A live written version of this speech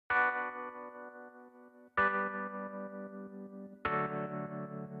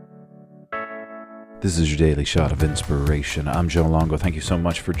This is your daily shot of inspiration. I'm Joe Longo. Thank you so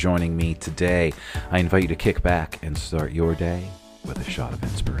much for joining me today. I invite you to kick back and start your day with a shot of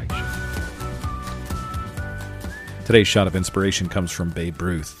inspiration. Today's shot of inspiration comes from Babe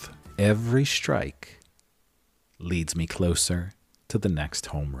Ruth. Every strike leads me closer to the next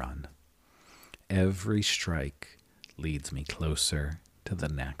home run. Every strike leads me closer to the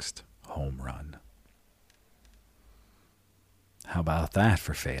next home run. How about that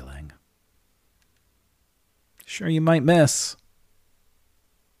for failing? Sure, you might miss,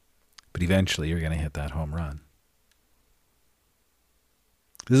 but eventually you're going to hit that home run.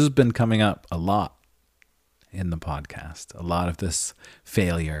 This has been coming up a lot in the podcast, a lot of this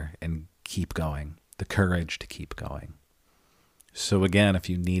failure and keep going, the courage to keep going. So again, if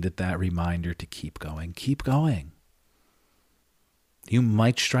you needed that reminder to keep going, keep going. You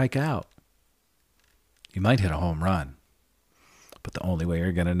might strike out. You might hit a home run, but the only way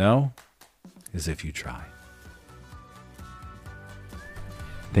you're going to know is if you try.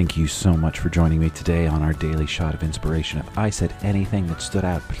 Thank you so much for joining me today on our daily shot of inspiration. If I said anything that stood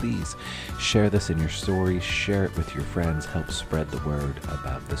out, please share this in your stories, share it with your friends, help spread the word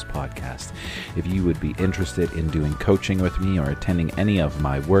about this podcast. If you would be interested in doing coaching with me or attending any of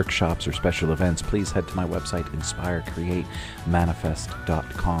my workshops or special events, please head to my website,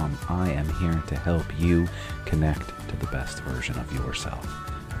 inspirecreatemanifest.com. I am here to help you connect to the best version of yourself.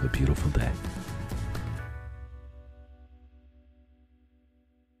 Have a beautiful day.